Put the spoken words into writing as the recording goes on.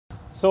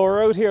So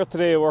we're out here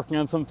today working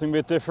on something a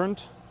bit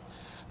different.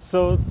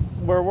 So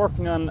we're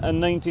working on a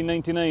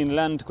 1999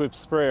 Landquip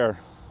Sprayer.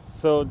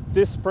 So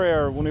this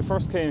sprayer, when we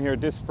first came here,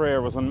 this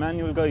sprayer was on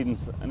manual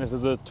guidance and it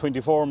is a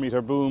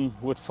 24-metre boom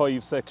with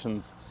 5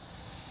 sections.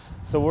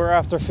 So we're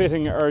after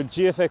fitting our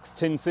GFX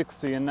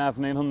 1060 and nav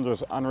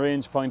 900 on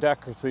Rangepoint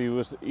accuracy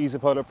with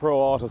Isobus Pro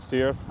auto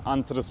steer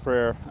onto the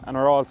sprayer, and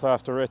we're also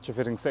after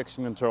retrofitting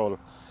section control.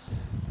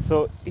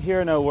 So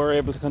here now we're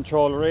able to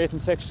control rate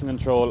and section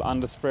control on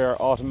the sprayer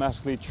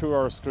automatically through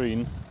our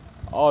screen.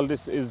 All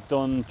this is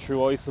done through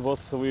Isobus,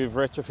 so we've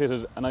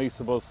retrofitted an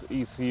Isobus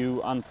ECU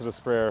onto the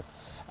sprayer,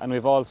 and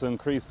we've also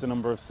increased the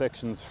number of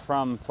sections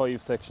from 5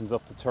 sections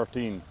up to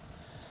 13.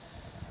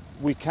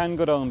 We can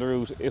go down the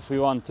route if we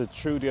wanted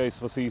through the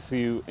Isobus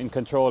ECU in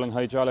controlling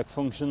hydraulic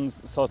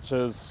functions such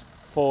as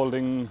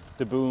folding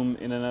the boom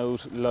in and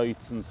out,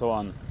 lights and so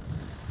on.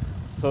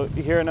 So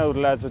here now the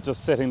lads are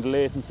just setting the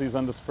latencies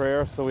on the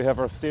sprayer, so we have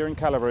our steering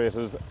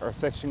calibrated, our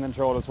section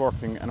control is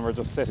working, and we're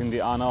just setting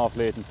the on-off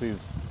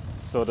latencies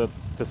so that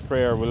the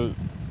sprayer will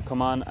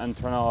come on and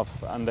turn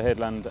off on the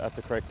headland at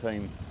the correct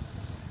time.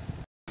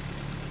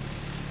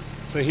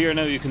 So here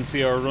now you can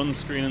see our run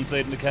screen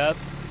inside the cab.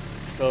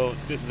 So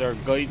this is our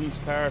guidance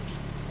part,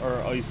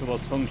 our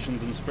Isobus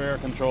functions and sprayer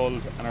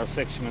controls, and our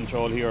section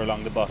control here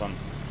along the bottom.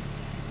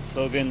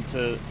 So again,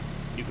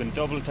 you can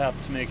double tap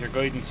to make your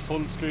guidance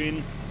full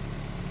screen.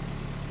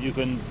 You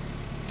can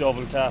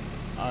double tap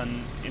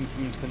on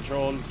implement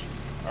controls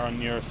or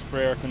on your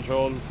sprayer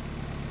controls,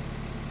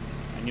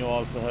 and you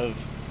also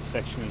have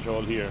section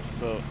control here.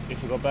 So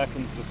if we go back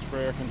into the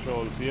sprayer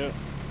controls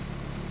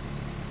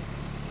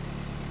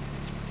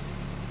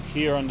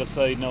here on the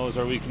side now is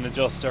where we can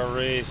adjust our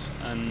rate.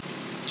 And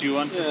do you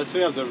want to? Yeah, so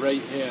we have the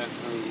rate here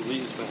and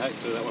litres per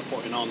hectare that we're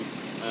putting on,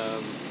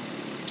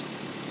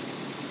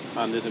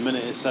 and at the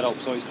minute it's set up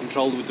so it's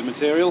controlled with the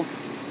material.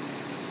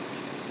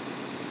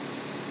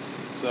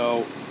 So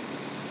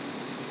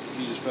if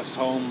you just press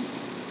home,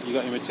 you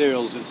got your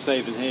materials, it's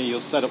saved in here.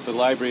 You'll set up the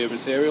library of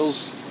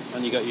materials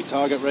and you got your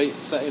target rate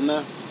set in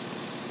there.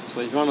 So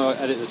if you want to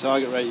edit the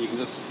target rate, you can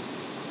just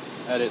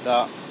edit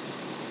that,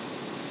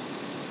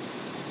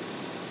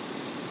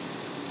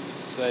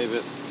 save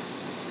it,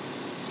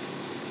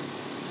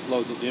 just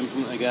loads up the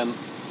implement again.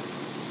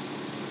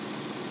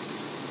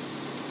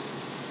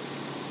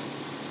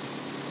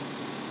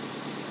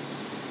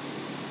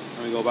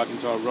 And we go back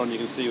into our run, you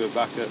can see we're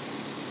back at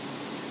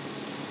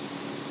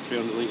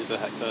 300 litres a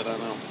hectare there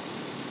now.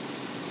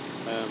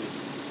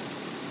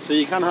 So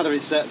you can have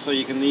it set so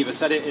you can either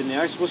set it in the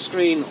Isobus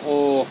screen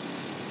or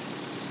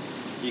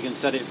you can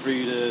set it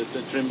through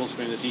the Trimble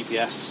screen, the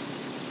GPS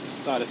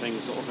side of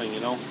things, sort of thing,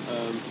 you know.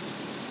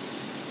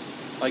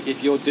 Like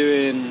if you're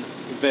doing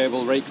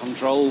variable rate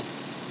control,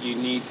 you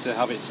need to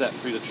have it set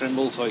through the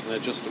Trimble so you can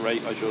adjust the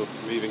rate as you're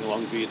moving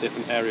along through your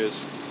different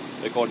areas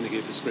according to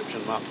your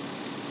description map.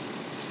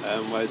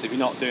 Whereas if you're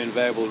not doing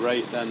variable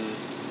rate, then,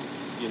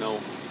 you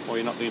know, or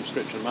you're not doing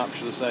prescription map,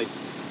 should I say,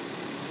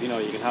 you know,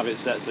 you can have it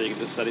set so you can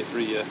just set it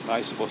through your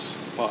Isobus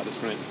part of the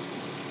screen.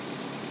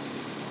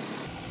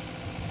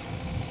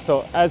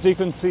 So as you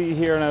can see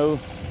here now,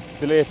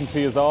 the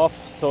latency is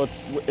off, so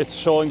it's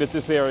showing that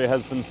this area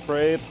has been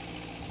sprayed,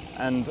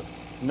 and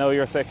now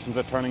your sections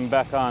are turning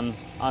back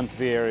onto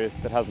the area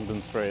that hasn't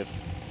been sprayed.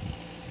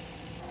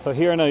 So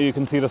here now you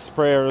can see the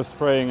sprayer is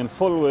spraying in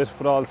full width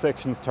with all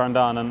sections turned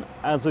on, and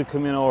as we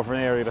come in over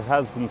an area that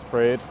has been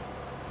sprayed,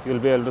 you'll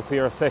be able to see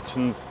our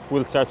sections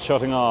will start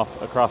shutting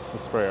off across the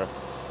sprayer.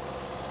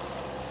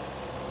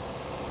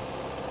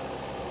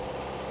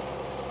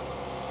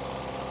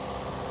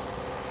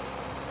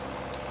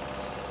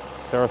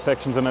 So our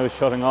sections are now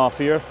shutting off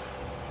here.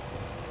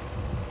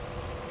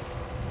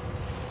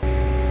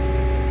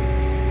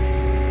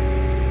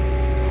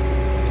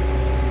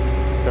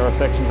 So our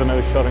sections are now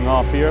shutting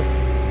off here.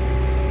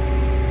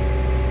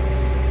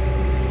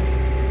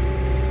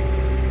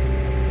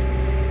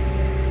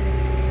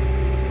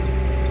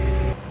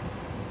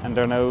 And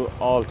they're now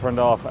all turned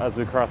off as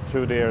we cross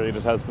through the area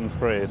that has been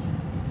sprayed.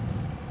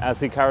 As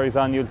he carries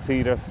on, you'll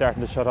see they're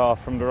starting to shut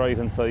off from the right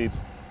hand side,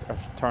 or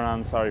turn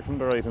on, sorry, from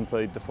the right hand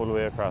side the full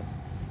way across.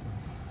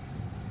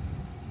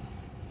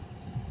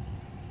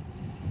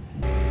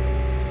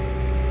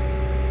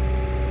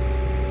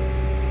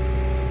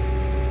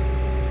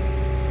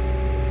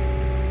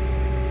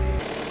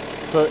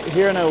 So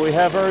here now we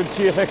have our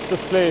GFX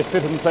display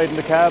fitted inside in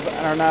the cab,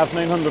 and our nav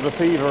 900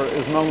 receiver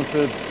is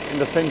mounted in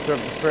the centre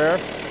of the sprayer.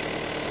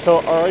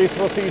 So our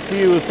Isobus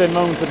ECU is then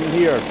mounted in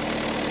here.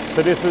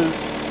 So this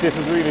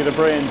is really the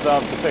brains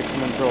of the section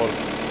control.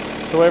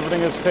 So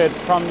everything is fed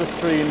from the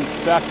screen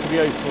back to the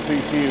Isobus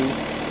ECU.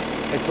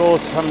 It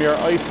goes from your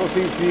Isobus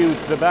ECU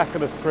to the back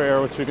of the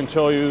sprayer, which we can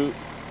show you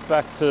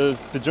back to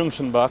the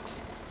junction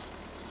box.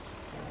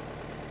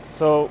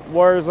 So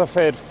wires are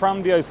fed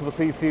from the Isobus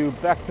ECU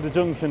back to the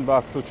junction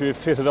box, which we've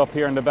fitted up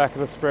here in the back of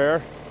the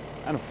sprayer,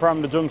 and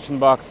from the junction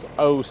box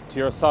out to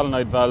your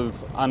solenoid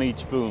valves on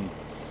each boom.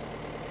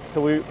 So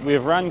we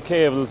have ran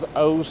cables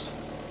out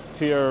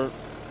to your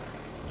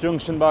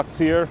junction box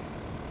here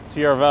to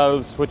your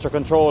valves, which are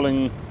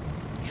controlling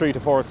 3 to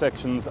 4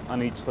 sections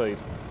on each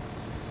side.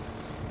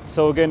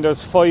 So again,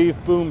 there's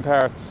 5 boom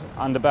parts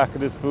on the back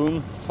of this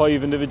boom,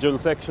 5 individual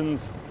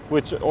sections,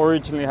 which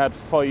originally had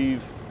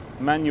 5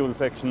 manual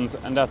sections,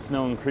 and that's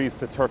now increased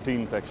to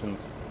 13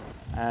 sections.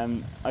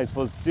 I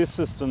suppose this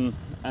system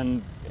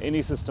and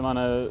any system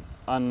on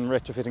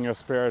retrofitting your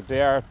sprayer,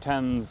 they are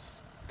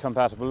TAMS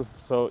compatible,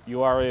 so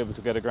you are able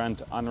to get a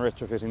grant on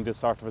retrofitting this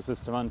sort of a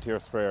system onto your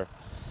sprayer.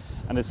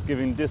 And it's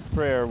giving this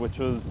sprayer, which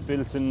was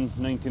built in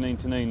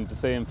 1999, the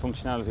same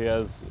functionality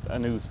as a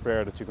new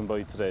sprayer that you can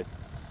buy today.